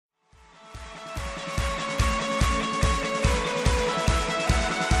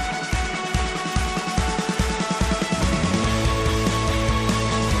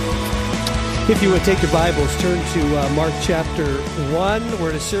If you would take your Bibles, turn to Mark chapter 1. We're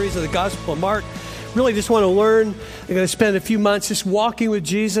in a series of the Gospel of Mark. Really just want to learn. I'm going to spend a few months just walking with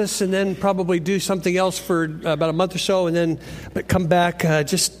Jesus and then probably do something else for about a month or so and then come back.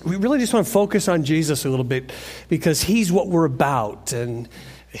 We really just want to focus on Jesus a little bit because he's what we're about and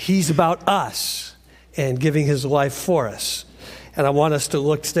he's about us and giving his life for us. And I want us to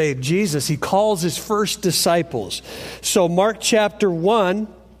look today at Jesus. He calls his first disciples. So Mark chapter 1,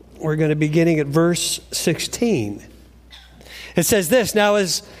 we're going to be beginning at verse 16. It says this, "Now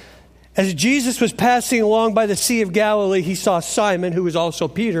as Jesus was passing along by the Sea of Galilee, he saw Simon, who was also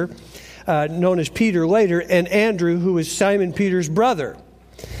Peter, known as Peter later, and Andrew, who was Simon Peter's brother.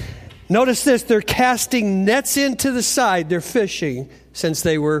 Notice this, they're casting nets into the side. They're fishing since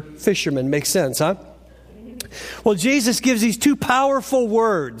they were fishermen. Makes sense, huh? Well, Jesus gives these two powerful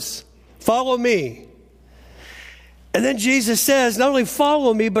words, follow me. And then Jesus says, not only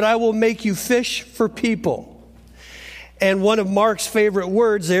follow me, but I will make you fish for people. And one of Mark's favorite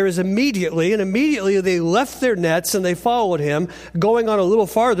words there is immediately. And immediately they left their nets and they followed him. Going on a little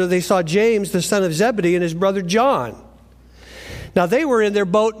farther, they saw James, the son of Zebedee, and his brother John. Now they were in their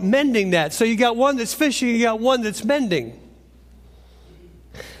boat mending nets. So you got one that's fishing, you got one that's mending.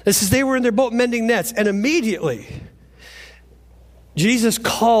 It says they were in their boat mending nets. And immediately Jesus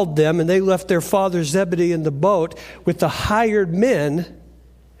called them, and they left their father Zebedee in the boat with the hired men,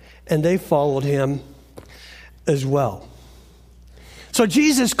 and they followed him as well. So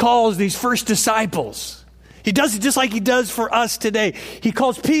Jesus calls these first disciples. He does it just like he does for us today. He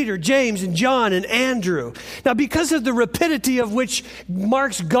calls Peter, James, and John, and Andrew. Now, because of the rapidity of which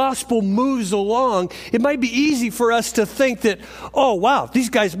Mark's gospel moves along, it might be easy for us to think that, oh, wow, these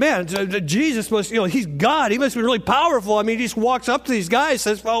guys, man, Jesus must, he's God. He must be really powerful. I mean, he just walks up to these guys,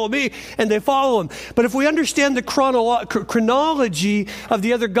 says, follow me, and they follow him. But if we understand the chronology of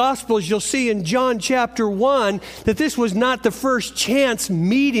the other gospels, you'll see in John chapter 1 that this was not the first chance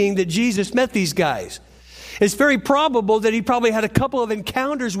meeting that Jesus met these guys. It's very probable that he probably had a couple of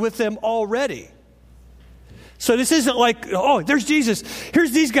encounters with them already. So this isn't like, oh, there's Jesus.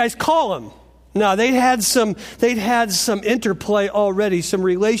 Here's these guys, call him. No, they'd had some interplay already, some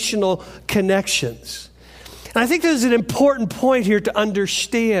relational connections. And I think there's an important point here to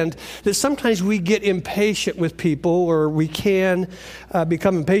understand that sometimes we get impatient with people, or we can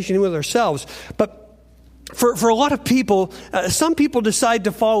become impatient with ourselves. But For a lot of people, some people decide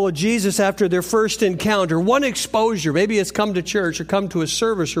to follow Jesus after their first encounter, one exposure. Maybe it's come to church or come to a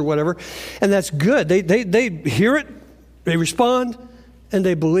service or whatever, and that's good. They hear it, they respond, and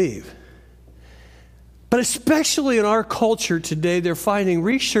they believe. But especially in our culture today, they're finding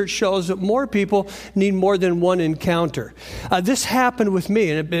research shows that more people need more than one encounter. This happened with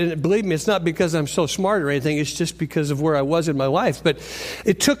me, and believe me, it's not because I'm so smart or anything. It's just because of where I was in my life. But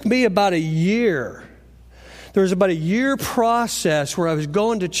it took me about a year. There was about a year process where I was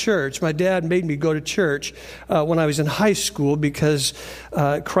going to church. My dad made me go to church when I was in high school because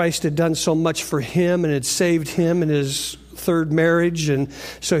Christ had done so much for him and had saved him in his third marriage. And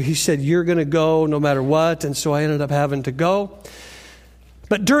so he said, you're going to go no matter what. And so I ended up having to go.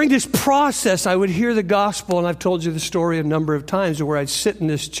 But during this process, I would hear the gospel, and I've told you the story a number of times, where I'd sit in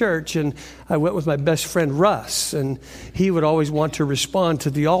this church, and I went with my best friend, Russ, and he would always want to respond to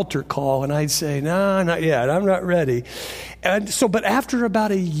the altar call, and I'd say, no, not yet, I'm not ready. And so, but after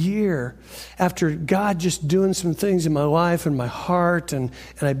about a year, after God just doing some things in my life and my heart, and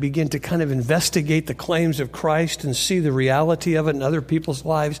I began to kind of investigate the claims of Christ and see the reality of it in other people's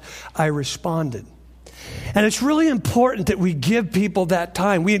lives, I responded. And it's really important that we give people that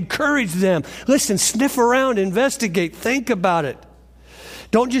time. We encourage them. Listen, sniff around, investigate, think about it.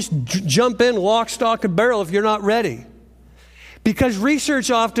 Don't just jump in lock, stock, and barrel if you're not ready. Because research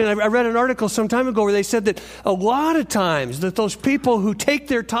often, I read an article some time ago where they said that a lot of times that those people who take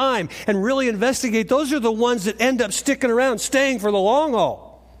their time and really investigate, those are the ones that end up sticking around, staying for the long haul.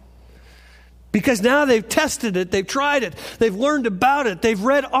 Because now they've tested it, they've tried it, they've learned about it, they've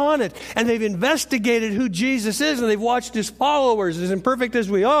read on it, and they've investigated who Jesus is, and they've watched his followers, as imperfect as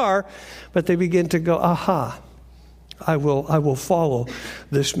we are, but they begin to go, aha, I will follow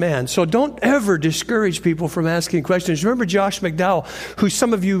this man. So don't ever discourage people from asking questions. Remember Josh McDowell, who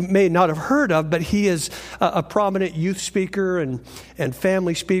some of you may not have heard of, but he is a prominent youth speaker and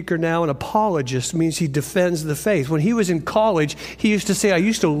family speaker now. An apologist means he defends the faith. When he was in college, he used to say, I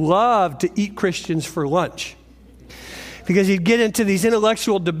used to love to eat Christians for lunch. Because he'd get into these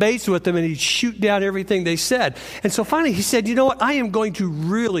intellectual debates with them and he'd shoot down everything they said. And so finally he said, you know what, I am going to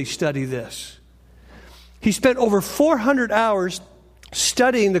really study this. He spent over 400 hours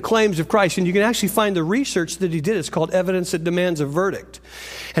studying the claims of Christ, and you can actually find the research that he did. It's called Evidence That Demands a Verdict,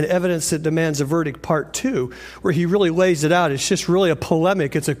 and Evidence That Demands a Verdict Part 2, where he really lays it out. It's just really a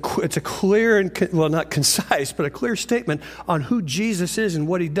polemic. It's a clear and, well, not concise, but a clear statement on who Jesus is and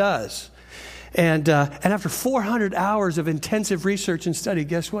what he does. And after 400 hours of intensive research and study,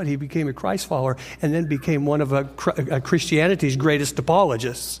 guess what? He became a Christ follower and then became one of Christianity's greatest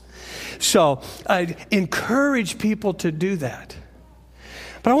apologists. So I encourage people to do that.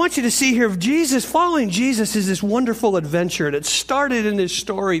 But I want you to see here, following Jesus is this wonderful adventure. And it started in this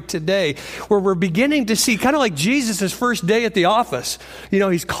story today where we're beginning to see, kind of like Jesus' first day at the office. You know,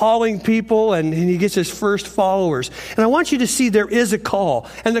 he's calling people and he gets his first followers. And I want you to see there is a call.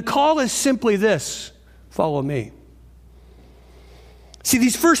 And the call is simply this: follow me. See,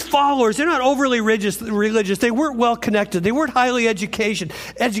 these first followers, they're not overly religious. They weren't well connected. They weren't highly educated.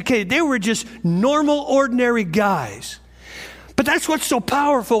 They were just normal, ordinary guys. But that's what's so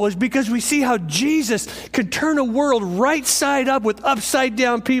powerful, is because we see how Jesus could turn a world right side up with upside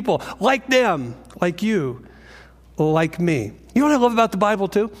down people like them, like you, like me. You know what I love about the Bible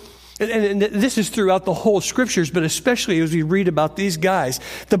too? And this is throughout the whole scriptures, but especially as we read about these guys.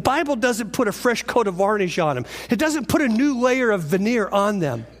 The Bible doesn't put a fresh coat of varnish on them. It doesn't put a new layer of veneer on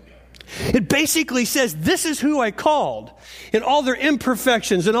them. It basically says, this is who I called, in all their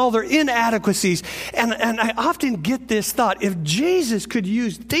imperfections and all their inadequacies. And I often get this thought: if Jesus could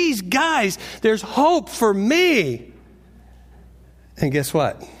use these guys, there's hope for me. And guess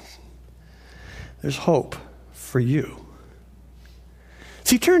what? There's hope for you.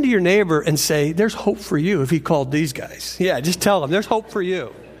 See, turn to your neighbor and say, there's hope for you if he called these guys. Yeah, just tell them, there's hope for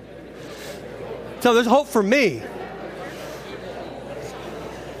you. So there's hope for me.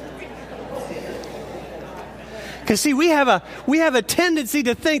 Because see, we have a tendency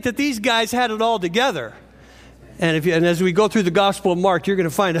to think that these guys had it all together. And as we go through the Gospel of Mark, you're going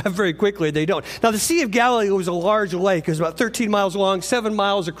to find out very quickly they don't. Now, the Sea of Galilee was a large lake. It was about 13 miles long, 7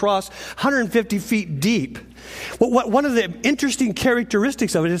 miles across, 150 feet deep. One of the interesting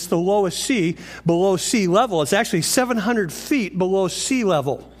characteristics of it is the lowest sea below sea level. It's actually 700 feet below sea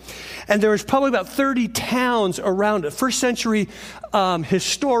level. And there was probably about 30 towns around it. First century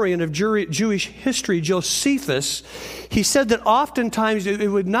historian of Jewish history, Josephus, he said that oftentimes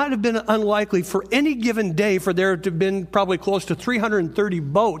it would not have been unlikely for any given day for there to have been probably close to 330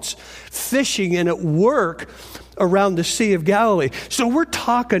 boats fishing and at work around the Sea of Galilee. So we're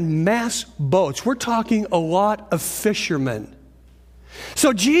talking mass boats. We're talking a lot of fishermen.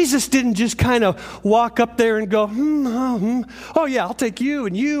 So Jesus didn't just kind of walk up there and go, oh yeah, I'll take you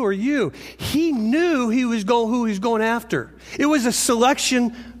and you or you. He knew who he was going after. It was a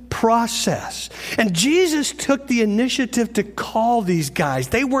selection process. And Jesus took the initiative to call these guys.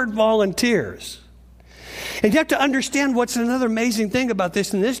 They weren't volunteers. And you have to understand what's another amazing thing about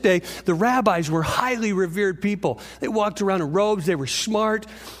this. In this day, the rabbis were highly revered people. They walked around in robes. They were smart,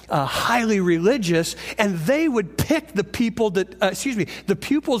 highly religious, and they would pick the people the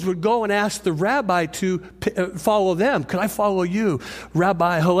pupils would go and ask the rabbi to follow them. Could I follow you,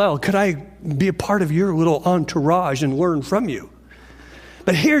 Rabbi Hillel? Could I be a part of your little entourage and learn from you?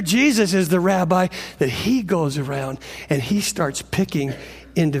 But here Jesus is the rabbi that he goes around and he starts picking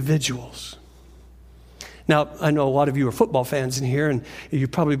individuals. Now, I know a lot of you are football fans in here, and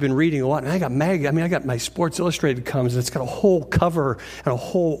you've probably been reading a lot. And I got my Sports Illustrated comes, and it's got a whole cover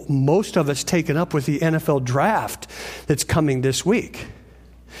and most of it's taken up with the NFL draft that's coming this week.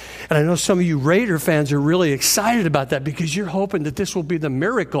 And I know some of you Raider fans are really excited about that because you're hoping that this will be the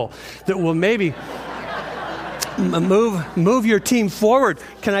miracle that will maybe move your team forward.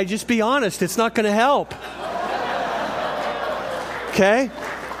 Can I just be honest? It's not going to help. Okay?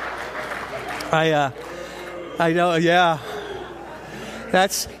 I know, yeah. Can I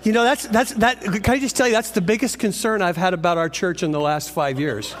just tell you, that's the biggest concern I've had about our church in the last 5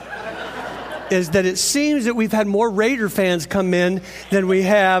 years. Is that it seems that we've had more Raider fans come in than we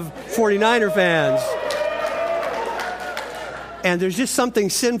have 49er fans. And there's just something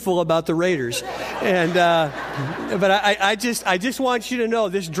sinful about the Raiders. And but I just want you to know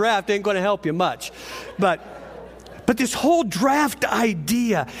this draft ain't going to help you much. But this whole draft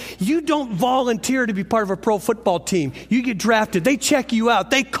idea, you don't volunteer to be part of a pro football team. You get drafted. They check you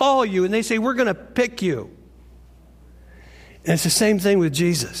out. They call you and they say, we're going to pick you. And it's the same thing with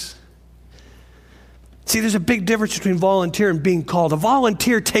Jesus. See, there's a big difference between volunteer and being called. A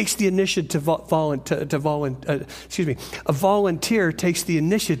volunteer takes the initiative. A volunteer takes the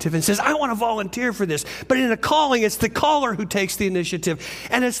initiative and says, I want to volunteer for this. But in a calling, it's the caller who takes the initiative.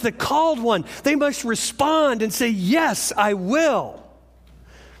 And it's the called one. They must respond and say, yes, I will.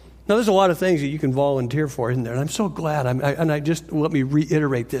 Now, there's a lot of things that you can volunteer for, isn't there? And I'm so glad. Let me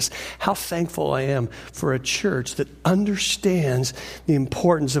reiterate this, how thankful I am for a church that understands the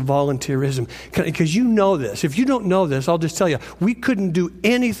importance of volunteerism. Because you know this. If you don't know this, I'll just tell you, we couldn't do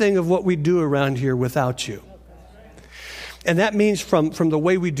anything of what we do around here without you. And that means from the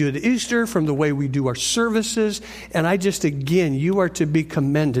way we do the Easter, from the way we do our services. And again, you are to be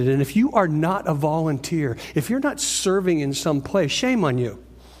commended. And if you are not a volunteer, if you're not serving in some place, shame on you.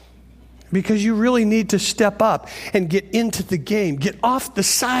 Because you really need to step up and get into the game, get off the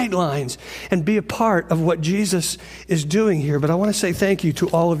sidelines and be a part of what Jesus is doing here. But I want to say thank you to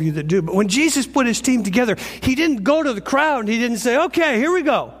all of you that do. But when Jesus put his team together, he didn't go to the crowd and he didn't say, okay, here we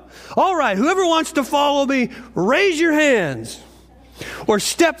go. All right, whoever wants to follow me, raise your hands or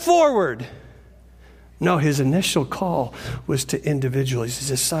step forward. No, his initial call was to individuals. He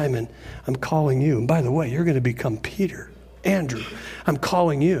says, Simon, I'm calling you. And by the way, you're going to become Peter. Andrew, I'm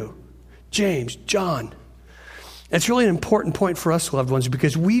calling you. James, John. It's really an important point for us, loved ones,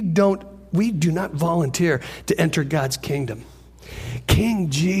 because we do not volunteer to enter God's kingdom. King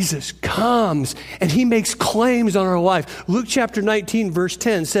Jesus comes and he makes claims on our life. Luke chapter 19, verse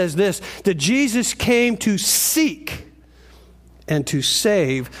 10 says this, that Jesus came to seek and to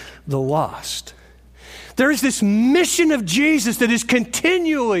save the lost. There is this mission of Jesus that is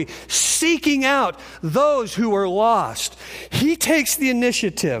continually seeking out those who are lost. He takes the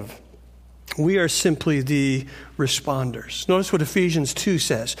initiative. We are simply the responders. Notice what Ephesians 2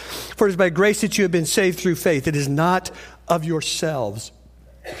 says. For it is by grace that you have been saved through faith. It is not of yourselves.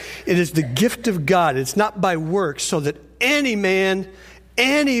 It is the gift of God. It's not by works so that anyone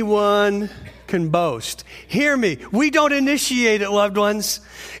can boast. Hear me. We don't initiate it, loved ones.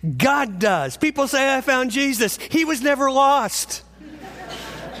 God does. People say, I found Jesus. He was never lost.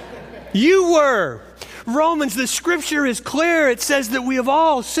 You were. Romans, the scripture is clear. It says that we have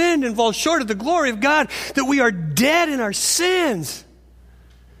all sinned and fall short of the glory of God, that we are dead in our sins.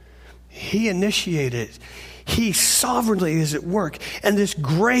 He initiated it. He sovereignly is at work. And this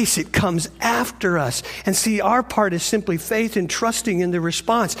grace, it comes after us. And see, our part is simply faith and trusting in the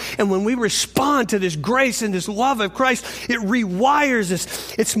response. And when we respond to this grace and this love of Christ, it rewires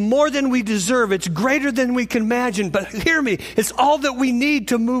us. It's more than we deserve. It's greater than we can imagine. But hear me, it's all that we need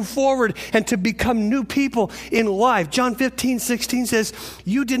to move forward and to become new people in life. John 15:16 says,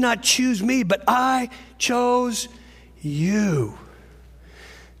 you did not choose me, but I chose you.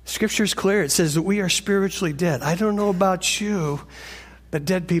 Scripture is clear. It says that we are spiritually dead. I don't know about you, but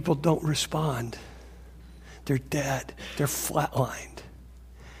dead people don't respond. They're dead. They're flatlined.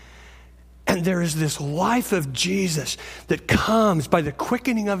 And there is this life of Jesus that comes by the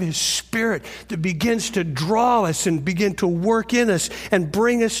quickening of his Spirit that begins to draw us and begin to work in us and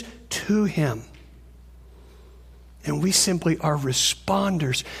bring us to him. And we simply are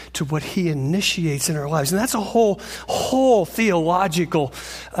responders to what he initiates in our lives. And that's a whole theological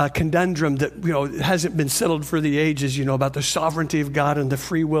conundrum that, hasn't been settled for the ages, about the sovereignty of God and the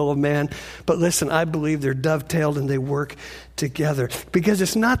free will of man. But listen, I believe they're dovetailed and they work together. Because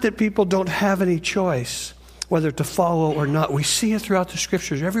it's not that people don't have any choice whether to follow or not. We see it throughout the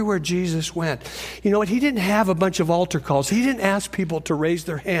scriptures, everywhere Jesus went. You know what? He didn't have a bunch of altar calls. He didn't ask people to raise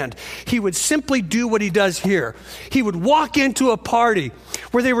their hand. He would simply do what he does here. He would walk into a party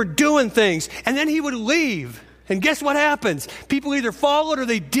where they were doing things, and then he would leave. And guess what happens? People either followed or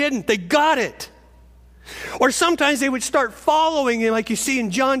they didn't. They got it. Or sometimes they would start following him, like you see in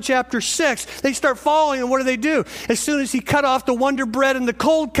John chapter 6. They start following him. What do? As soon as he cut off the Wonder Bread and the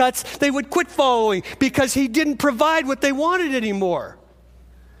cold cuts, they would quit following because he didn't provide what they wanted anymore.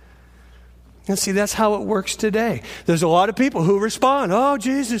 And see, that's how it works today. There's a lot of people who respond, oh,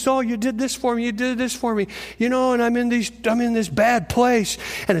 Jesus, oh, you did this for me, you did this for me. And I'm in this bad place.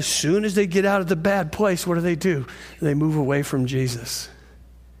 And as soon as they get out of the bad place, what do? They move away from Jesus.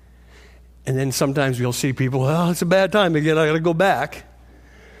 And then sometimes you'll see people, it's a bad time again, I got to go back.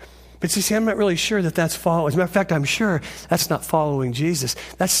 But see, I'm not really sure that that's following. As a matter of fact, I'm sure that's not following Jesus.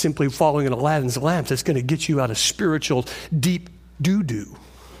 That's simply following an Aladdin's lamp that's going to get you out of spiritual deep doo-doo.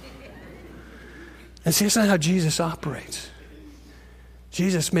 And see, that's not how Jesus operates.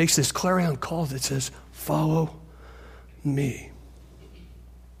 Jesus makes this clarion call that says, follow me.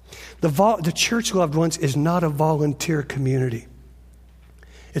 The church, loved ones, is not a volunteer community.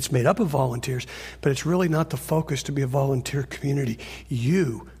 It's made up of volunteers, but it's really not the focus to be a volunteer community.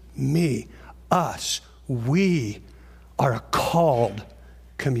 You, me, us, we are a called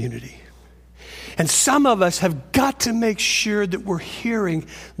community. And some of us have got to make sure that we're hearing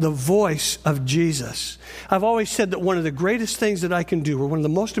the voice of Jesus. I've always said that one of the greatest things that I can do, or one of the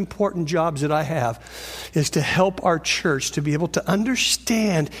most important jobs that I have, is to help our church to be able to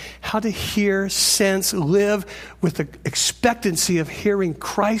understand how to hear, sense, live with the expectancy of hearing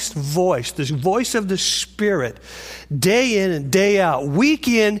Christ's voice, this voice of the Spirit, day in and day out, week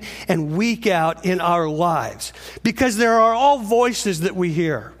in and week out in our lives. Because there are all voices that we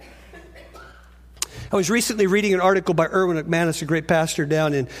hear. I was recently reading an article by Erwin McManus, a great pastor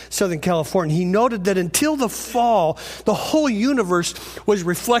down in Southern California. He noted that until the fall, the whole universe was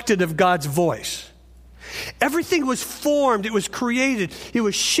reflected of God's voice. Everything was formed, it was created, it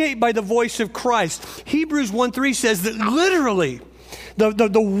was shaped by the voice of Christ. Hebrews 1:3 says that literally,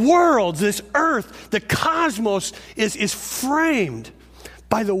 the world, this earth, the cosmos is framed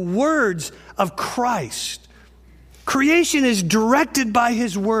by the words of Christ. Creation is directed by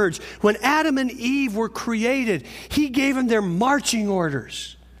his words. When Adam and Eve were created, he gave them their marching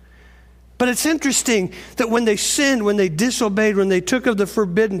orders. But it's interesting that when they sinned, when they disobeyed, when they took of the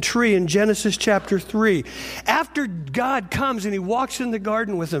forbidden tree in Genesis chapter 3, after God comes and he walks in the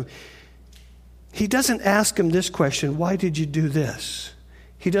garden with them, he doesn't ask him this question, why did you do this?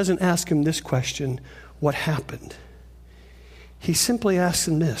 He doesn't ask him this question, what happened? He simply asks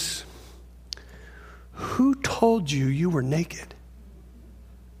him this, who told you you were naked?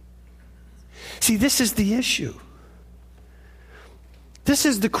 See, this is the issue. This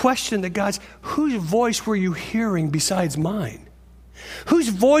is the question that God's, whose voice were you hearing besides mine? Whose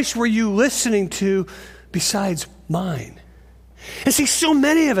voice were you listening to besides mine? And see, so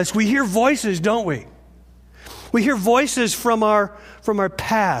many of us, we hear voices, don't we? We hear voices from our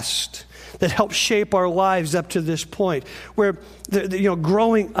past that help shape our lives up to this point, where,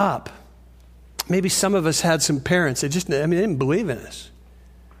 growing up, maybe some of us had some parents that they didn't believe in us.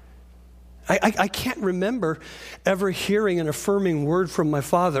 I can't remember ever hearing an affirming word from my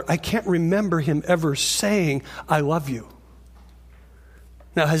father. I can't remember him ever saying, I love you.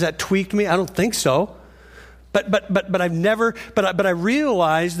 Now, has that tweaked me? I don't think so. But I've never, but I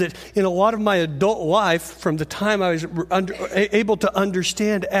realized that in a lot of my adult life, from the time I was able to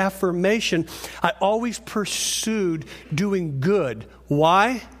understand affirmation, I always pursued doing good.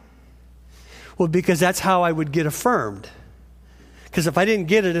 Why? Well, because that's how I would get affirmed. Because if I didn't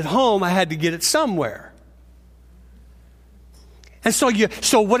get it at home, I had to get it somewhere. And so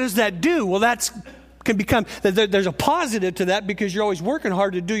what does that do? Well, there's a positive to that because you're always working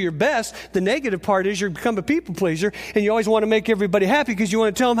hard to do your best. The negative part is you become a people pleaser and you always want to make everybody happy because you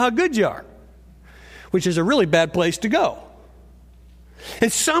want to tell them how good you are, which is a really bad place to go.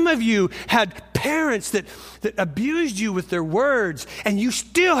 And some of you had parents that abused you with their words, and you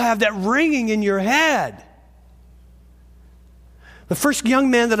still have that ringing in your head. The first young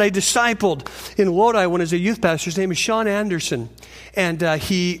man that I discipled in Lodi when I was a youth pastor, his name is Sean Anderson. And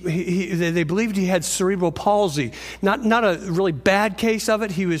they believed he had cerebral palsy. Not a really bad case of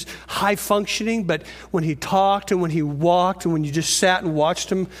it. He was high functioning, but when he talked and when he walked and when you just sat and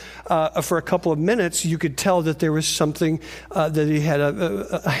watched him for a couple of minutes, you could tell that there was something, that he had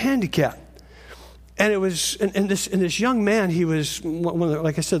a handicap. And it was, and this young man, he was one of the,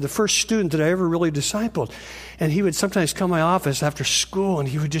 like I said, the first student that I ever really discipled. And he would sometimes come to my office after school, and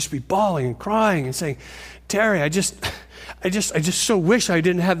he would just be bawling and crying and saying, "Terry, I just so wish I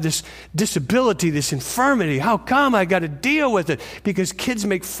didn't have this disability, this infirmity. How come I got to deal with it? Because kids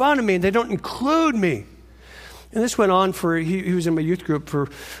make fun of me and they don't include me." And this went on he was in my youth group for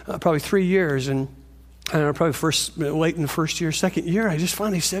probably 3 years, and I don't know, probably late in the first year, second year, I just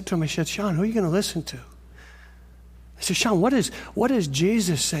finally said to him, I said, "Sean, who are you going to listen to?" I said, "Sean, what does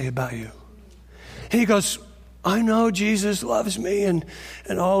Jesus say about you?" And he goes, "I know Jesus loves me and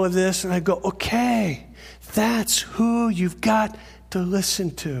all of this." And I go, "Okay, that's who you've got to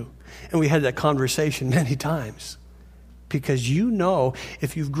listen to." And we had that conversation many times. Because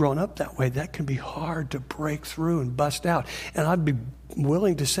if you've grown up that way, that can be hard to break through and bust out. And I'd be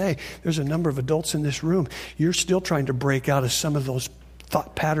willing to say there's a number of adults in this room, you're still trying to break out of some of those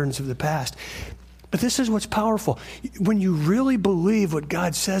thought patterns of the past. But this is what's powerful. When you really believe what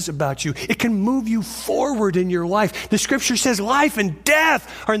God says about you, it can move you forward in your life. The scripture says life and death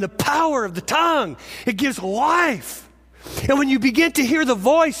are in the power of the tongue. It gives life. And when you begin to hear the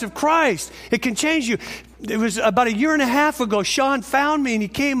voice of Christ, it can change you. It was about 1.5 years ago, Sean found me and he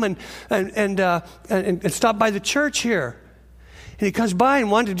came and stopped by the church here. And he comes by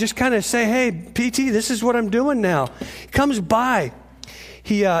and wanted to just kind of say, "Hey, PT, this is what I'm doing now." He comes by.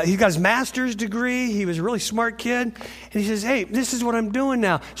 He got his master's degree. He was a really smart kid. And he says, "Hey, this is what I'm doing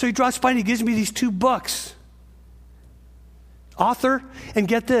now." So he drops by and he gives me these 2 books. Author, and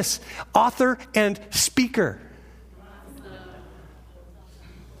get this, author and speaker.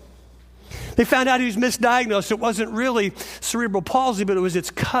 They found out he was misdiagnosed. It wasn't really cerebral palsy, but it was its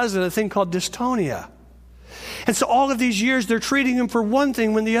cousin, a thing called dystonia. And so all of these years, they're treating him for one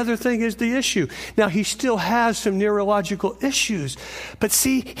thing when the other thing is the issue. Now, he still has some neurological issues. But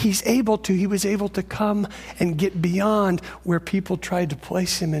see, he was able to come and get beyond where people tried to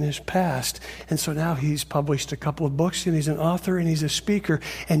place him in his past. And so now he's published a couple of books, and he's an author, and he's a speaker,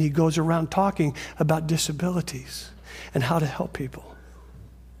 and he goes around talking about disabilities and how to help people.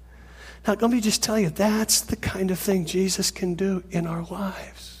 Now, let me just tell you, that's the kind of thing Jesus can do in our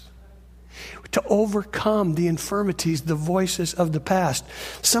lives. To overcome the infirmities, the voices of the past.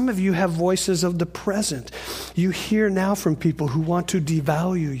 Some of you have voices of the present. You hear now from people who want to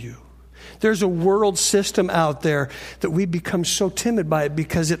devalue you. There's a world system out there that we become so timid by it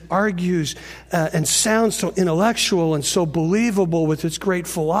because it argues and sounds so intellectual and so believable with its great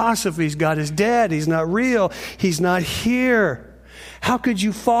philosophies. God is dead. He's not real. He's not here. How could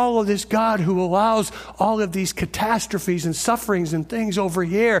you follow this God who allows all of these catastrophes and sufferings and things over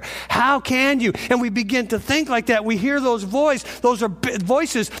here? How can you? And we begin to think like that. We hear those voices. Those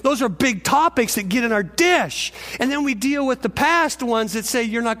are big topics that get in our dish. And then we deal with the past ones that say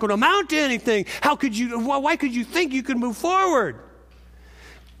you're not going to amount to anything. Why could you think you could move forward?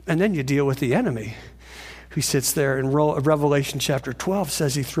 And then you deal with the enemy who sits there in Revelation chapter 12,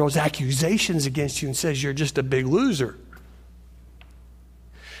 says he throws accusations against you and says you're just a big loser.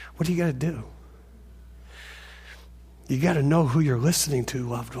 What do you got to do? You got to know who you're listening to,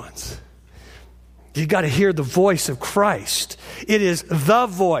 loved ones. You got to hear the voice of Christ. It is the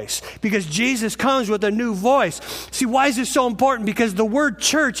voice because Jesus comes with a new voice. See, why is this so important? Because the word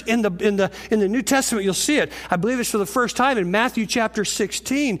church in the New Testament, you'll see it. I believe it's for the first time in Matthew chapter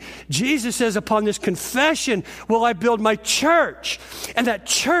 16. Jesus says, upon this confession will I build my church. And that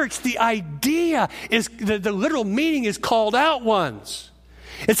church, the idea is, the literal meaning is called out ones.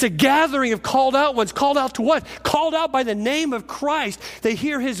 It's a gathering of called out ones. Called out to what? Called out by the name of Christ. They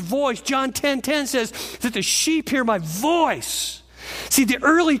hear his voice. John 10:10 says that the sheep hear my voice. See, the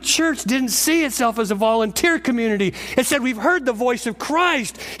early church didn't see itself as a volunteer community. It said, we've heard the voice of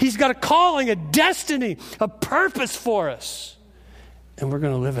Christ. He's got a calling, a destiny, a purpose for us. And we're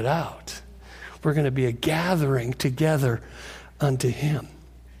going to live it out. We're going to be a gathering together unto him.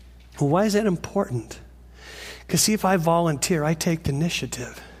 Well, why is that important? Because see, if I volunteer, I take the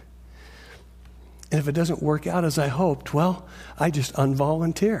initiative. And if it doesn't work out as I hoped, well, I just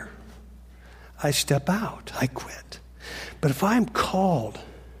unvolunteer. I step out. I quit. But if I'm called,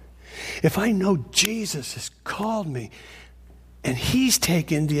 if I know Jesus has called me, and he's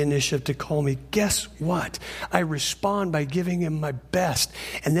taken the initiative to call me, guess what? I respond by giving him my best.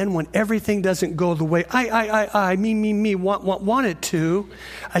 And then when everything doesn't go the way me, want it to,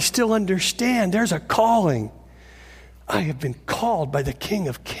 I still understand there's a calling. I have been called by the King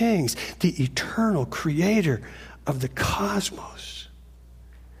of Kings, the eternal creator of the cosmos.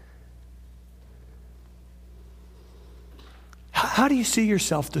 How do you see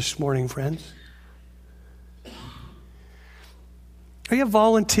yourself this morning, friends? Are you a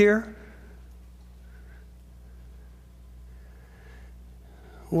volunteer?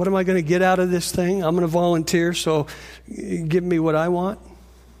 What am I going to get out of this thing? I'm going to volunteer, so give me what I want.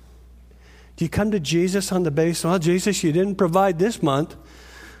 Do you come to Jesus on the basis, oh, Jesus, you didn't provide this month.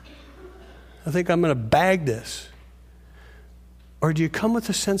 I think I'm going to bag this. Or do you come with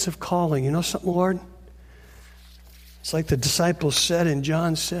a sense of calling? You know something, Lord? It's like the disciples said in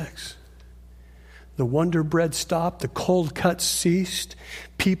John 6. The Wonder Bread stopped, the cold cuts ceased,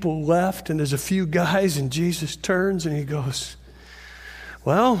 people left, and there's a few guys, and Jesus turns and he goes,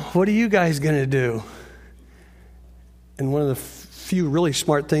 well, what are you guys going to do? And one of the few really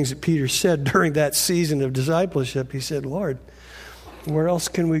smart things that Peter said during that season of discipleship, he said, Lord, where else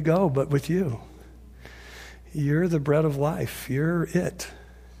can we go but with you? You're the bread of life. You're it.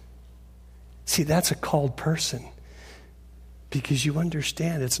 See, that's a called person because you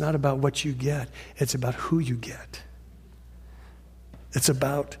understand it's not about what you get. It's about who you get. It's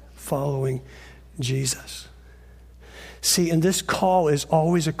about following Jesus. See, and this call is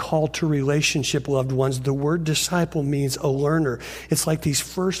always a call to relationship, loved ones. The word disciple means a learner. It's like these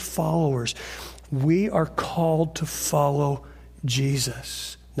first followers. We are called to follow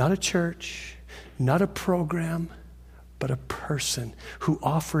Jesus. Not a church, not a program, but a person who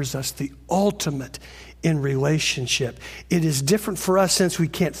offers us the ultimate in relationship. It is different for us since we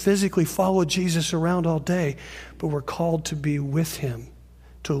can't physically follow Jesus around all day, but we're called to be with him,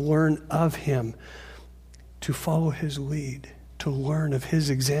 to learn of him, to follow his lead, to learn of his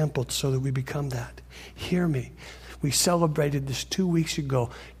example so that we become that. Hear me. We celebrated this 2 weeks ago.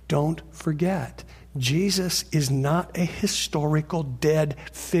 Don't forget, Jesus is not a historical dead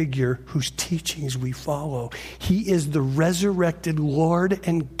figure whose teachings we follow. He is the resurrected Lord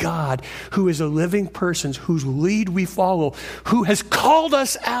and God who is a living person, whose lead we follow, who has called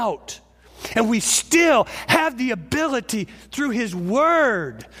us out. And we still have the ability through his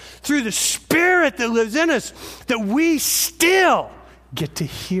word, through the Spirit that lives in us, that we still get to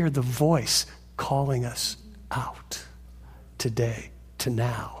hear the voice calling us out today, to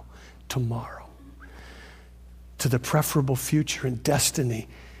now, tomorrow, to the preferable future and destiny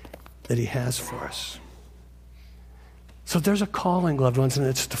that he has for us. So there's a calling, loved ones, and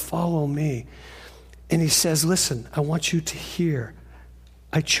it's to follow me. And he says, listen, I want you to hear.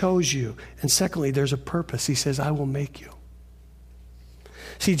 I chose you. And secondly, there's a purpose. He says, I will make you.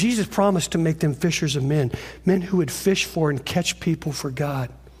 See, Jesus promised to make them fishers of men, men who would fish for and catch people for God.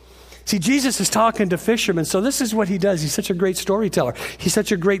 See, Jesus is talking to fishermen, so this is what he does. He's such a great storyteller. He's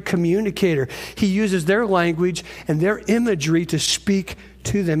such a great communicator. He uses their language and their imagery to speak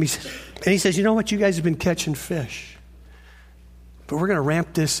to them. And he says, you know what? You guys have been catching fish. But we're going to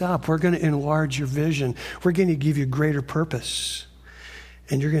ramp this up. We're going to enlarge your vision. We're going to give you greater purpose.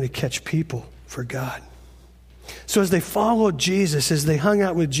 And you're going to catch people for God. So as they followed Jesus, as they hung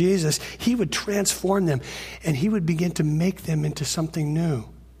out with Jesus, he would transform them and he would begin to make them into something new.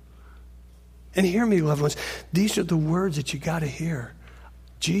 And hear me, loved ones, these are the words that you got to hear.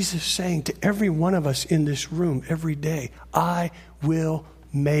 Jesus saying to every one of us in this room every day, I will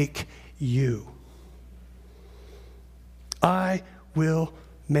make you. I will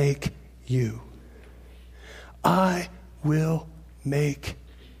make you. I will make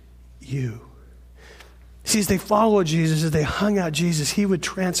you. See, as they followed Jesus, as they hung out Jesus, he would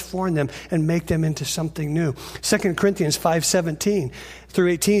transform them and make them into something new. 2 Corinthians 5:17 through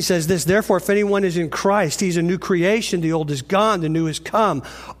 18 says this, therefore, if anyone is in Christ, he's a new creation. The old is gone, the new has come.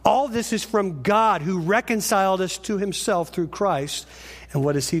 All this is from God who reconciled us to himself through Christ. And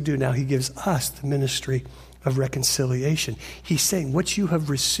what does he do now? He gives us the ministry of reconciliation. He's saying, what you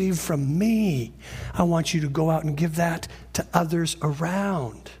have received from me, I want you to go out and give that to others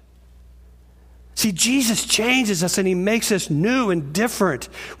around. See, Jesus changes us and he makes us new and different.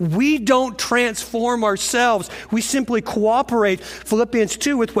 We don't transform ourselves. We simply cooperate, Philippians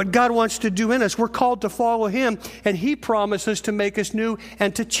 2, with what God wants to do in us. We're called to follow him, and he promises to make us new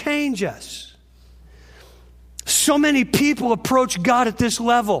and to change us. So many people approach God at this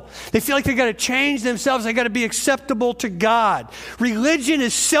level. They feel like they got to change themselves. They got to be acceptable to God. Religion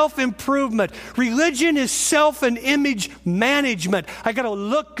is self-improvement. Religion is self and image management. I got to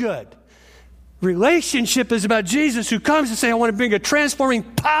look good. Relationship is about Jesus who comes and says, I want to bring a transforming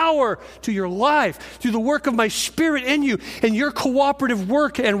power to your life through the work of my Spirit in you and your cooperative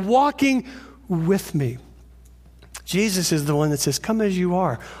work and walking with me. Jesus is the one that says, come as you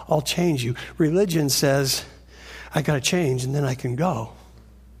are, I'll change you. Religion says, I got to change and then I can go.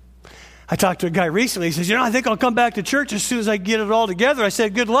 I talked to a guy recently. He says, I think I'll come back to church as soon as I get it all together. I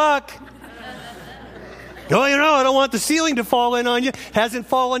said, good luck. Oh, I don't want the ceiling to fall in on you. Hasn't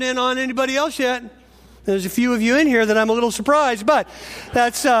fallen in on anybody else yet. There's a few of you in here that I'm a little surprised, but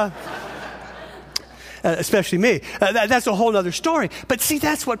that's, especially me. That's a whole other story. But see,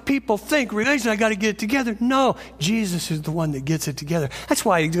 that's what people think. Religion, I got to get it together. No, Jesus is the one that gets it together. That's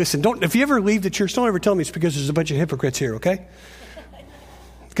why, listen, if you ever leave the church, don't ever tell me it's because there's a bunch of hypocrites here, okay?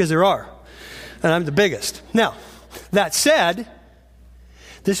 Because there are. And I'm the biggest. Now, that said,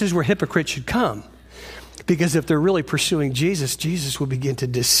 this is where hypocrites should come. Because if they're really pursuing Jesus, Jesus will begin to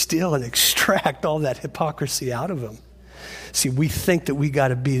distill and extract all that hypocrisy out of them. See, we think that we got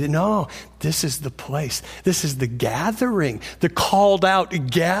to be, no, this is the place. This is the gathering, the called out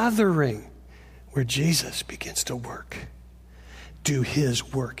gathering where Jesus begins to work, do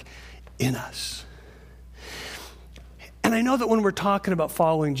his work in us. And I know that when we're talking about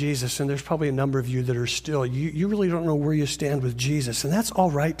following Jesus, and there's probably a number of you that are still, you really don't know where you stand with Jesus, and that's all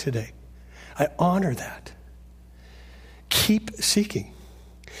right today. I honor that. Keep seeking.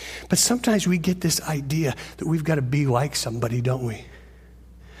 But sometimes we get this idea that we've got to be like somebody, don't we?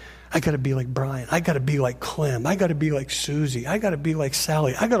 I got to be like Brian. I got to be like Clem. I got to be like Susie. I got to be like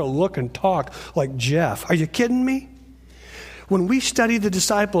Sally. I got to look and talk like Jeff. Are you kidding me? When we study the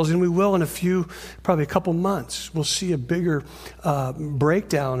disciples, and we will in probably a couple months, we'll see a bigger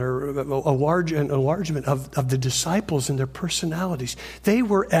breakdown or a large enlargement of the disciples and their personalities. They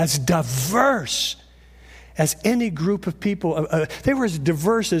were as diverse as any group of people. They were as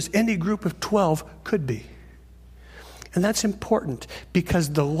diverse as any group of 12 could be. And that's important because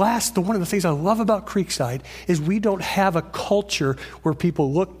one of the things I love about Creekside is we don't have a culture where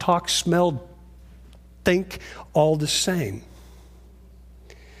people look, talk, smell, think all the same.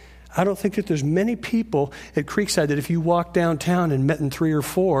 I don't think that there's many people at Creekside that if you walk downtown and met in in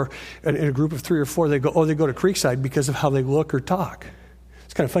a group of 3 or 4, they go to Creekside because of how they look or talk.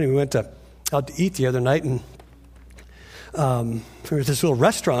 It's kind of funny. We went out to eat the other night, and there was this little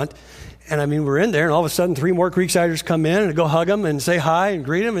restaurant, and we're in there, and all of a sudden 3 more Creeksiders come in and go hug them and say hi and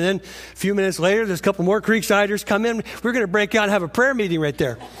greet them, and then a few minutes later, there's a couple more Creeksiders come in. We're going to break out and have a prayer meeting right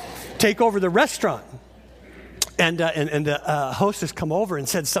there, take over the restaurant. And the hostess come over and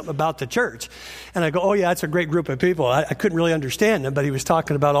said something about the church. And I go, oh, yeah, it's a great group of people. I couldn't really understand him, but he was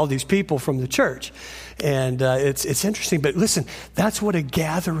talking about all these people from the church. And it's interesting. But listen, that's what a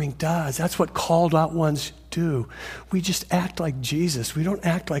gathering does. That's what called out ones do. We just act like Jesus. We don't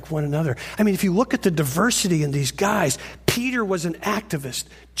act like one another. If you look at the diversity in these guys, Peter was an activist.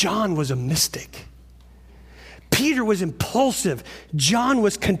 John was a mystic. Peter was impulsive. John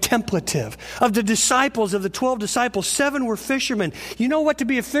was contemplative. Of the 12 disciples, 7 were fishermen. You know what? To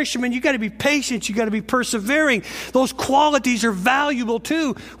be a fisherman, you got to be patient. You got to be persevering. Those qualities are valuable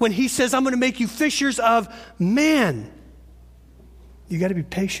too. When he says, I'm going to make you fishers of men. You got to be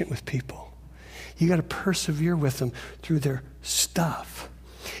patient with people. You got to persevere with them through their stuff.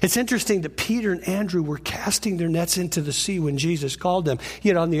 It's interesting that Peter and Andrew were casting their nets into the sea when Jesus called them.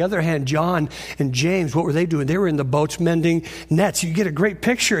 Yet on the other hand, John and James, what were they doing? They were in the boats mending nets. You get a great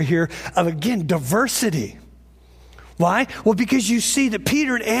picture here of, again, diversity. Why? Well, because you see that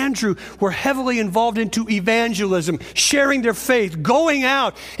Peter and Andrew were heavily involved into evangelism, sharing their faith, going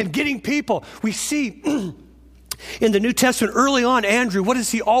out and getting people. We see in the New Testament, early on, Andrew, what is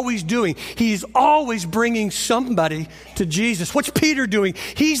he always doing? He's always bringing somebody to Jesus. What's Peter doing?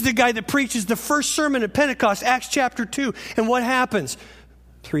 He's the guy that preaches the first sermon at Pentecost, Acts chapter 2. And what happens?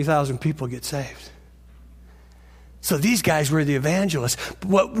 3,000 people get saved. So these guys were the evangelists.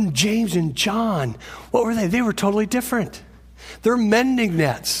 James and John, what were they? They were totally different. They're mending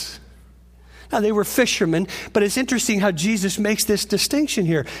nets. Now, they were fishermen, but it's interesting how Jesus makes this distinction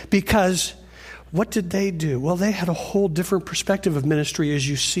here, because what did they do? Well, they had a whole different perspective of ministry as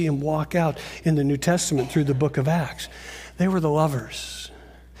you see them walk out in the New Testament through the book of Acts. They were the lovers.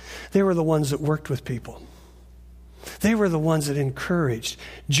 They were the ones that worked with people. They were the ones that encouraged.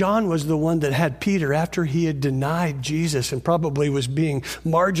 John was the one that had Peter after he had denied Jesus and probably was being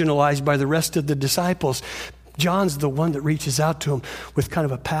marginalized by the rest of the disciples. John's the one that reaches out to him with kind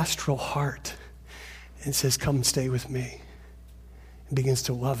of a pastoral heart and says, come and stay with me, and begins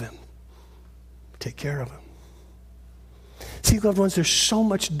to love him. Take care of him. See, loved ones, there's so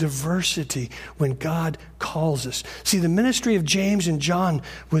much diversity when God calls us. See, the ministry of James and John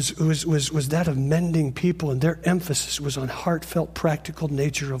was that of mending people, and their emphasis was on heartfelt, practical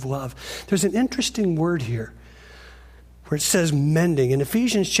nature of love. There's an interesting word here where it says mending. In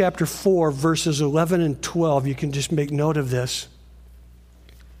Ephesians chapter 4, verses 11 and 12, you can just make note of this.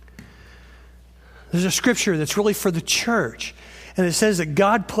 There's a scripture that's really for the church. And it says that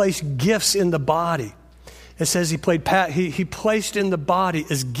God placed gifts in the body. It says he placed in the body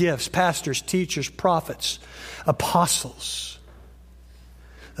as gifts, pastors, teachers, prophets, apostles,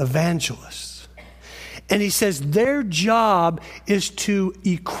 evangelists. And he says their job is to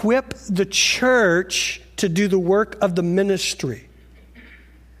equip the church to do the work of the ministry.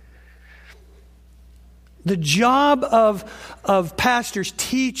 The job of pastors,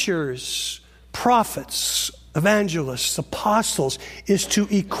 teachers, prophets, evangelists, apostles, is to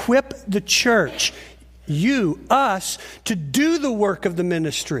equip the church, us, to do the work of the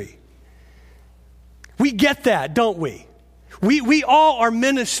ministry. We get that, don't we? We all are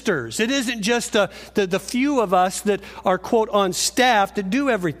ministers. It isn't just the few of us that are, quote, on staff that do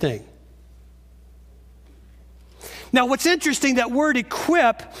everything. Now, what's interesting, that word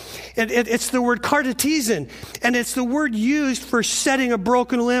equip, it's the word kartatizin, and it's the word used for setting a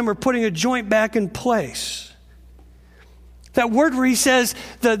broken limb or putting a joint back in place. That word where he says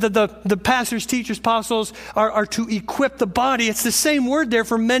the pastors, teachers, apostles are to equip the body, it's the same word there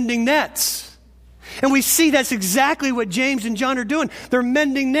for mending nets. And we see that's exactly what James and John are doing. They're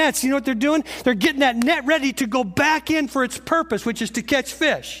mending nets. You know what they're doing? They're getting that net ready to go back in for its purpose, which is to catch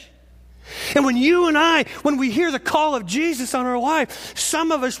fish. And when you and I, when we hear the call of Jesus on our life,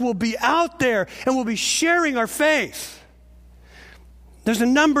 some of us will be out there and we'll be sharing our faith. There's a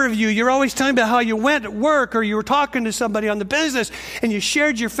number of you, you're always telling about how you went at work, or you were talking to somebody on the business and you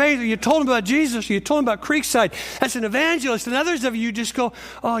shared your faith, or you told them about Jesus, or you told them about Creekside. That's an evangelist. And others of you just go,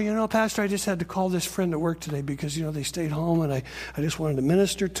 oh, Pastor, I just had to call this friend at work today because, they stayed home and I just wanted to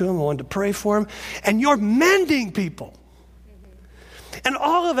minister to them. I wanted to pray for them. And you're mending people. And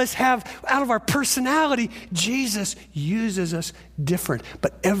all of us have, out of our personality, Jesus uses us different.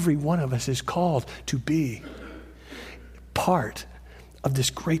 But every one of us is called to be part of this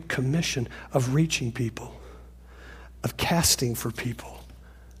great commission of reaching people, of casting for people,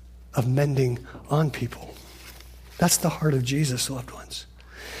 of mending on people. That's the heart of Jesus, loved ones.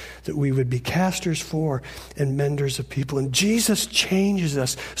 That we would be casters for and menders of people. And Jesus changes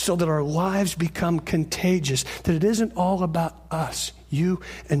us so that our lives become contagious, that it isn't all about us, you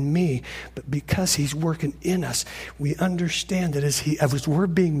and me, but because he's working in us, we understand that as we're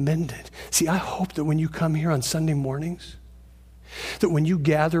being mended. See, I hope that when you come here on Sunday mornings, that when you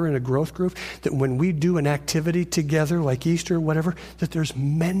gather in a growth group, that when we do an activity together like Easter or whatever, that there's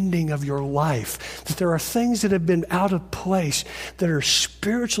mending of your life, that there are things that have been out of place that are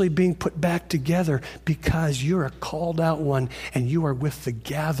spiritually being put back together because you're a called out one and you are with the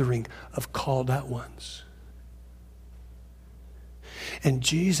gathering of called out ones. And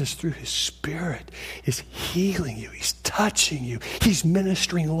Jesus, through his Spirit, is healing you. He's touching you. He's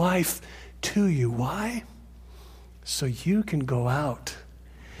ministering life to you. Why? So you can go out,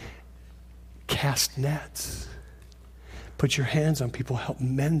 cast nets, put your hands on people, help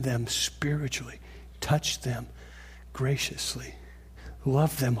mend them spiritually, touch them graciously,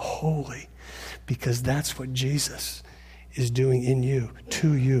 love them wholly, because that's what Jesus is doing in you,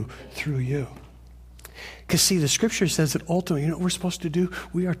 to you, through you. Because see, the scripture says that ultimately, you know what we're supposed to do?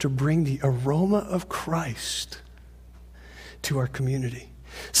 We are to bring the aroma of Christ to our community.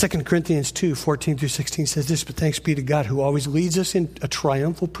 2 Corinthians 2:14-16 says this, but thanks be to God who always leads us in a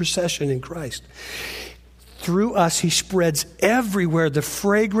triumphal procession in Christ. Through us, he spreads everywhere the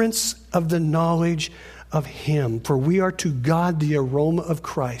fragrance of the knowledge of him. For we are to God the aroma of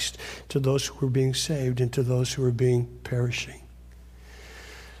Christ to those who are being saved and to those who are being perishing.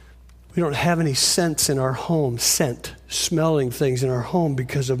 We don't have any scents in our home, smelling things in our home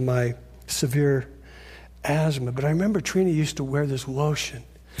because of my severe asthma. But I remember Trina used to wear this lotion.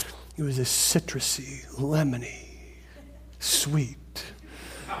 It was this citrusy, lemony, sweet.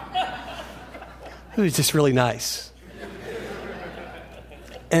 It was just really nice.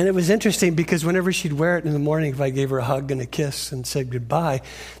 And it was interesting because whenever she'd wear it in the morning, if I gave her a hug and a kiss and said goodbye,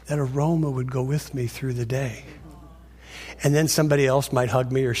 that aroma would go with me through the day. And then somebody else might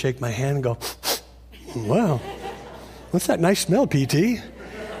hug me or shake my hand and go, wow, what's that nice smell, PT?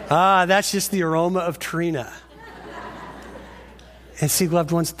 That's just the aroma of Trina. And see,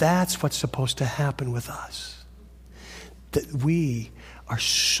 loved ones, that's what's supposed to happen with us. That we are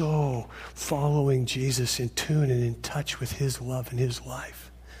so following Jesus in tune and in touch with his love and his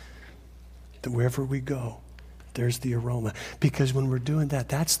life, that wherever we go, there's the aroma. Because when we're doing that,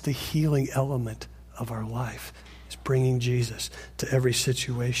 that's the healing element of our life. It's bringing Jesus to every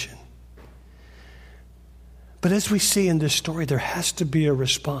situation. But as we see in this story, there has to be a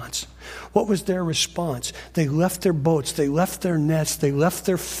response. What was their response? They left their boats, they left their nets, they left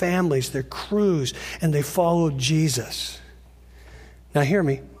their families, their crews, and they followed Jesus. Now hear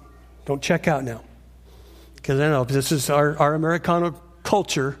me. Don't check out now. Because I know this is our Americana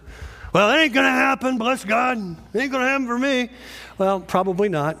culture. Well, it ain't going to happen, bless God. It ain't going to happen for me. Well, probably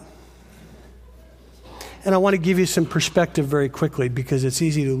not. And I want to give you some perspective very quickly because it's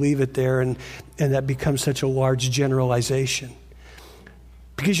easy to leave it there and that becomes such a large generalization.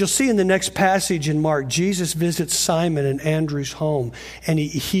 Because you'll see in the next passage in Mark, Jesus visits Simon and Andrew's home and he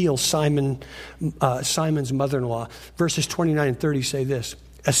heals Simon's mother-in-law. Verses 29 and 30 say this.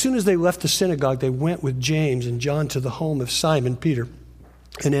 As soon as they left the synagogue, they went with James and John to the home of Simon, Peter,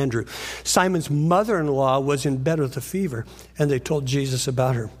 and Andrew. Simon's mother-in-law was in bed with a fever and they told Jesus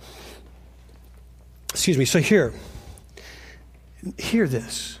about her. So hear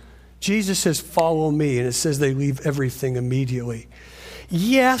this. Jesus says, follow me. And it says they leave everything immediately.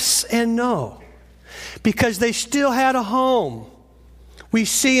 Yes and no. Because they still had a home. We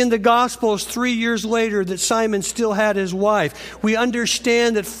see in the Gospels 3 years later that Simon still had his wife. We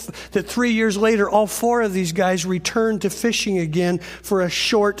understand that 3 years later, all four of these guys returned to fishing again for a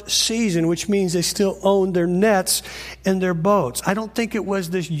short season, which means they still owned their nets and their boats. I don't think it was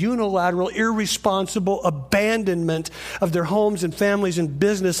this unilateral, irresponsible abandonment of their homes and families and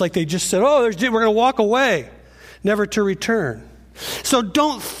business like they just said, we're going to walk away, never to return. So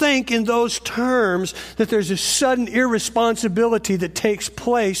don't think in those terms that there's a sudden irresponsibility that takes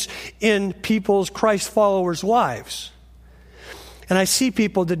place in people's Christ followers' lives. And I see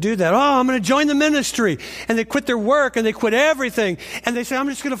people that do that. I'm going to join the ministry. And they quit their work and they quit everything. And they say, I'm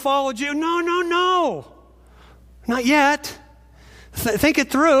just going to follow you. No. Not yet. Think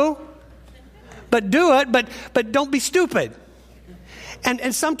it through. But do it. But don't be stupid.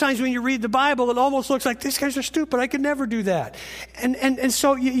 And sometimes when you read the Bible, it almost looks like these guys are stupid. I could never do that. And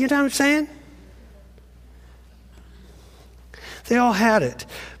so, you know what I'm saying? They all had it.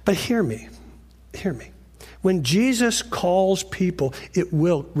 But hear me. When Jesus calls people, it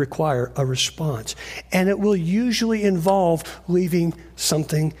will require a response. And it will usually involve leaving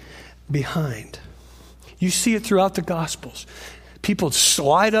something behind. You see it throughout the Gospels. People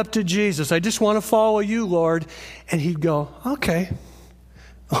slide up to Jesus. I just want to follow you, Lord. And he'd go, okay.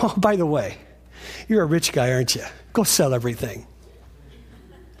 Oh, by the way, you're a rich guy, aren't you? Go sell everything.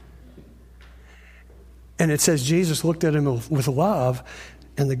 And it says Jesus looked at him with love,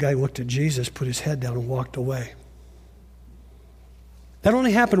 and the guy looked at Jesus, put his head down, and walked away. That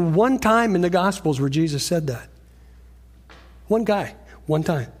only happened one time in the Gospels where Jesus said that. One guy, one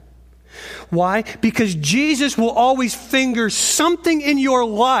time. Why? Because Jesus will always finger something in your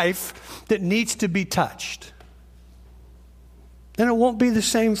life that needs to be touched. And it won't be the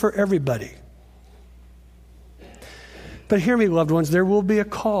same for everybody. But hear me, loved ones, there will be a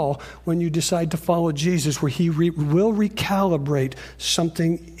call when you decide to follow Jesus where he will recalibrate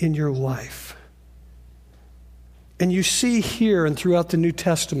something in your life. And you see here and throughout the New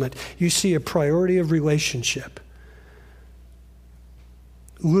Testament, you see a priority of relationship.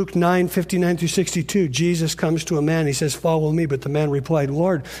 Luke 9:59-62, Jesus comes to a man, he says, follow me. But the man replied,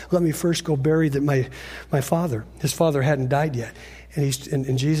 Lord, let me first go bury my father. His father hadn't died yet.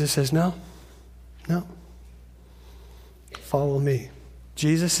 And Jesus says, no. Follow me.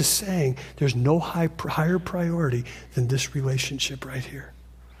 Jesus is saying there's no higher priority than this relationship right here.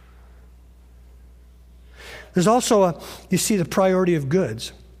 There's also you see the priority of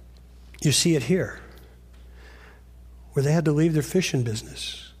goods. You see it here, where they had to leave their fishing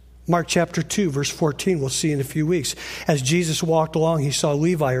business. Mark chapter 2, verse 14, we'll see in a few weeks. As Jesus walked along, he saw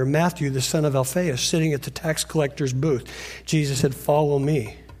Levi, or Matthew, the son of Alphaeus, sitting at the tax collector's booth. Jesus said, follow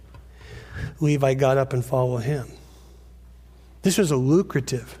me. Levi got up and followed him. This was a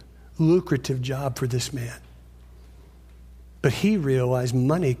lucrative job for this man. But he realized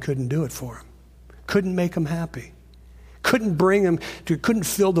money couldn't do it for him. Couldn't make him happy. Couldn't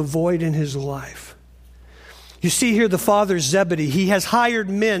fill the void in his life. You see here the father Zebedee. He has hired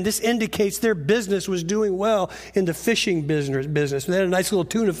men. This indicates their business was doing well in the fishing business. They had a nice little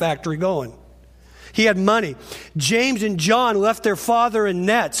tuna factory going. He had money. James and John left their father in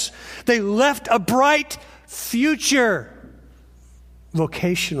nets. They left a bright future.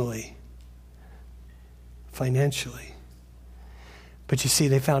 Vocationally, financially. But you see,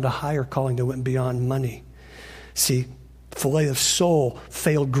 they found a higher calling that went beyond money. See, filet of soul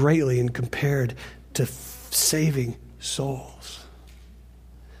failed greatly in compared to saving souls.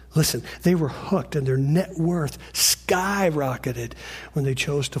 Listen, they were hooked and their net worth skyrocketed when they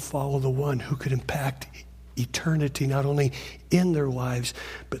chose to follow the one who could impact eternity, not only in their lives,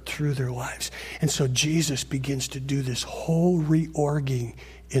 but through their lives. And so Jesus begins to do this whole reorging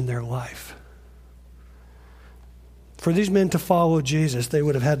in their life. For these men to follow Jesus, they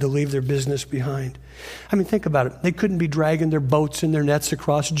would have had to leave their business behind. I mean, think about it. They couldn't be dragging their boats and their nets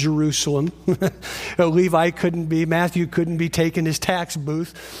across Jerusalem. Levi couldn't be, Matthew couldn't be taking his tax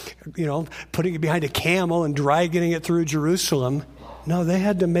booth, putting it behind a camel and dragging it through Jerusalem. No, they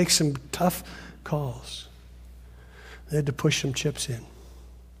had to make some tough calls. They had to push some chips in.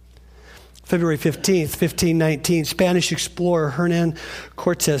 February 15th, 1519, Spanish explorer Hernan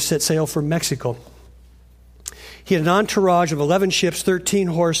Cortez set sail for Mexico. He had an entourage of 11 ships, 13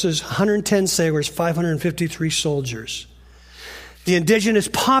 horses, 110 sailors, 553 soldiers. The indigenous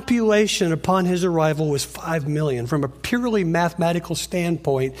population upon his arrival was 5 million. From a purely mathematical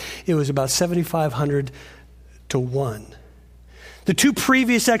standpoint, it was about 7,500 to 1. The two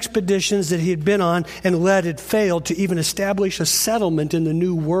previous expeditions that he had been on and led had failed to even establish a settlement in the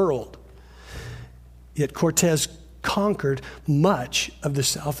New World. Yet Cortez conquered much of the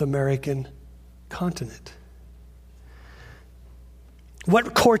South American continent.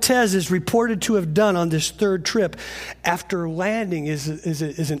 What Cortez is reported to have done on this third trip after landing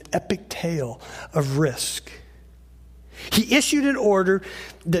is an epic tale of risk. He issued an order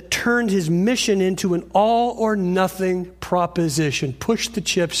that turned his mission into an all-or-nothing proposition. Push the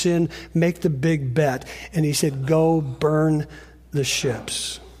chips in, make the big bet. And he said, go burn the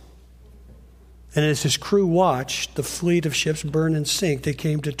ships. And as his crew watched the fleet of ships burn and sink, they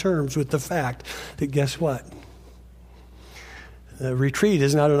came to terms with the fact that, guess what? Retreat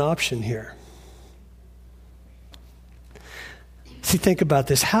is not an option here. See, think about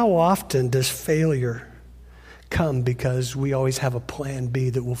this. How often does failure come because we always have a plan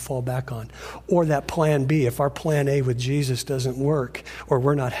B that we'll fall back on? Or that plan B, if our plan A with Jesus doesn't work or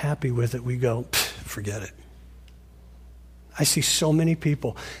we're not happy with it, we go, forget it. I see so many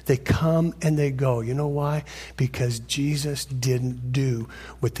people, they come and they go. You know why? Because Jesus didn't do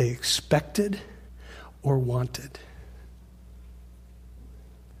what they expected or wanted.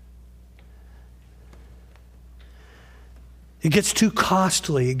 It gets too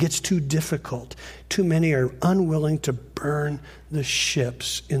costly. It gets too difficult. Too many are unwilling to burn the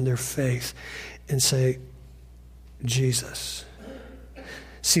ships in their faith and say, Jesus.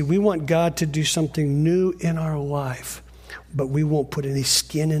 See, we want God to do something new in our life, but we won't put any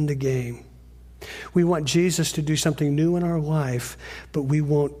skin in the game. We want Jesus to do something new in our life, but we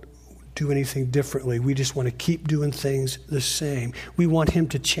won't do anything differently. We just want to keep doing things the same. We want him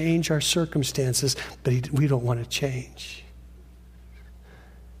to change our circumstances, but we don't want to change.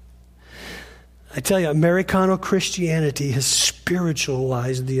 I tell you, Americano Christianity has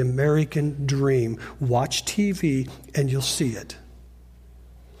spiritualized the American dream. Watch TV and you'll see it.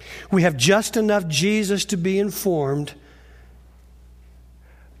 We have just enough Jesus to be informed,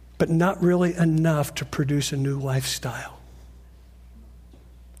 but not really enough to produce a new lifestyle.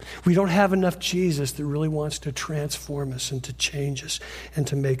 We don't have enough Jesus that really wants to transform us and to change us and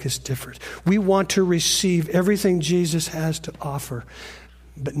to make us different. We want to receive everything Jesus has to offer,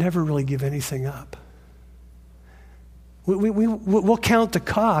 but never really give anything up. We'll count the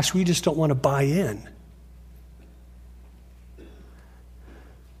cost. We just don't want to buy in.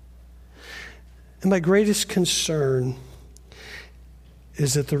 And my greatest concern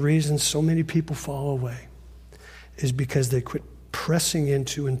is that the reason so many people fall away is because they quit pressing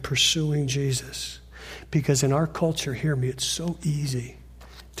into and pursuing Jesus. Because in our culture, hear me, it's so easy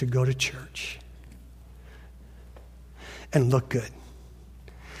to go to church and look good,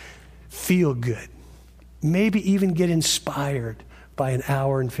 feel good, maybe even get inspired by an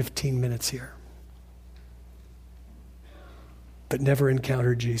hour and 15 minutes here, but never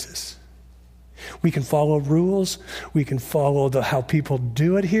encounter Jesus. We can follow rules, we can follow how people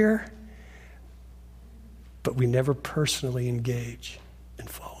do it here, but we never personally engage and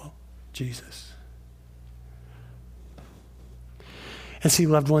follow Jesus. And see,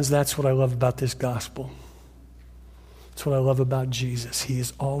 loved ones, that's what I love about this gospel. That's what I love about Jesus. He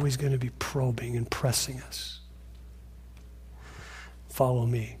is always going to be probing and pressing us. Follow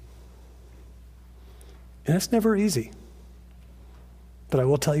me. And that's never easy. But I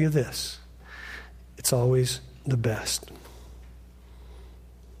will tell you this. It's always the best.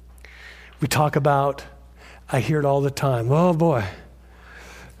 We talk about, I hear it all the time. Oh boy.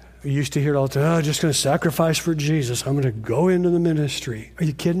 We used to hear it all the time. Oh, I'm just going to sacrifice for Jesus. I'm going to go into the ministry. Are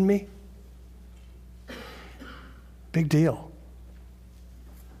you kidding me? Big deal.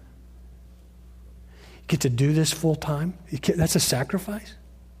 You get to do this full time? That's a sacrifice?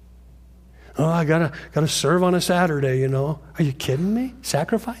 Oh, I gotta serve on a Saturday, you know. Are you kidding me?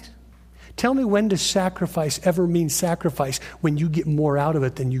 Sacrifice? Tell me, when does sacrifice ever mean sacrifice when you get more out of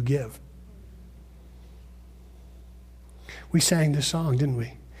it than you give? We sang this song, didn't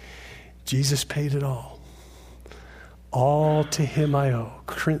we? Jesus paid it all. All to him I owe.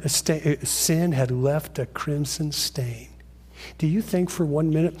 Sin had left a crimson stain. Do you think for 1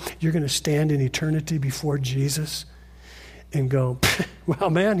 minute you're going to stand in eternity before Jesus and go, well,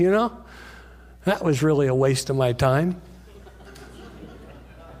 man, you know, that was really a waste of my time?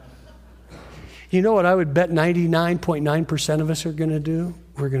 You know what I would bet 99.9% of us are going to do?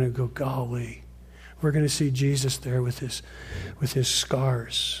 We're going to go, golly. We're going to see Jesus there with his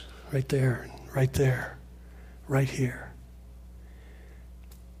scars right there, right here.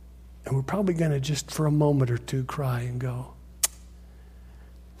 And we're probably going to just for a moment or two cry and go,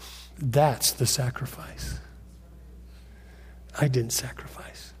 that's the sacrifice. I didn't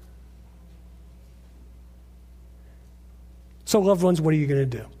sacrifice. So, loved ones, what are you going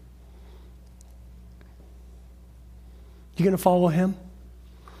to do? You going to follow him?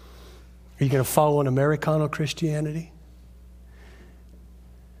 Are you going to follow an Americano Christianity?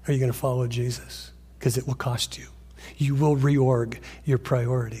 Or are you going to follow Jesus? Because it will cost you. You will reorg your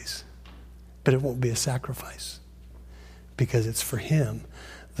priorities. But it won't be a sacrifice. Because it's for him,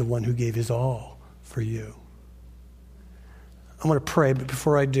 the one who gave his all for you. I want to pray, but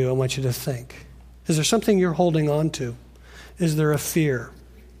before I do, I want you to think. Is there something you're holding on to? Is there a fear?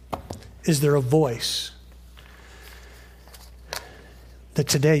 Is there a voice? That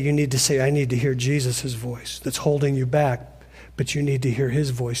today you need to say, I need to hear Jesus' voice that's holding you back, but you need to hear his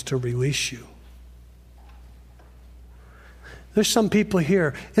voice to release you. There's some people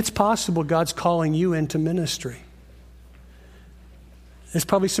here, it's possible God's calling you into ministry. There's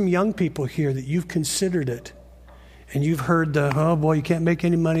probably some young people here that you've considered it, and you've heard the, oh boy, you can't make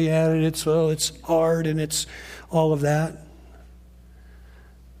any money at it, it's hard, and it's all of that.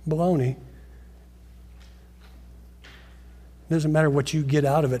 Baloney. It doesn't matter what you get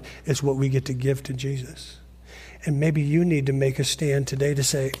out of it. It's what we get to give to Jesus. And maybe you need to make a stand today to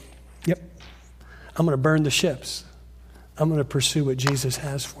say, yep, I'm going to burn the ships. I'm going to pursue what Jesus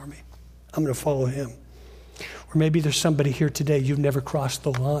has for me. I'm going to follow him. Or maybe there's somebody here today, you've never crossed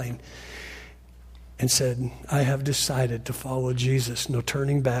the line and said, I have decided to follow Jesus. No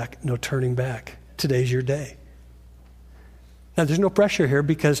turning back, no turning back. Today's your day. Now, there's no pressure here,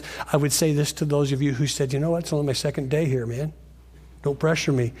 because I would say this to those of you who said, you know what, it's only my second day here, man. Don't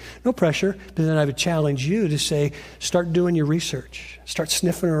pressure me. No pressure, but then I would challenge you to say, start doing your research. Start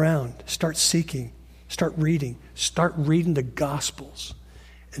sniffing around. Start seeking. Start reading. Start reading the Gospels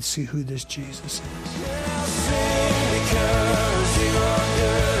and see who this Jesus is.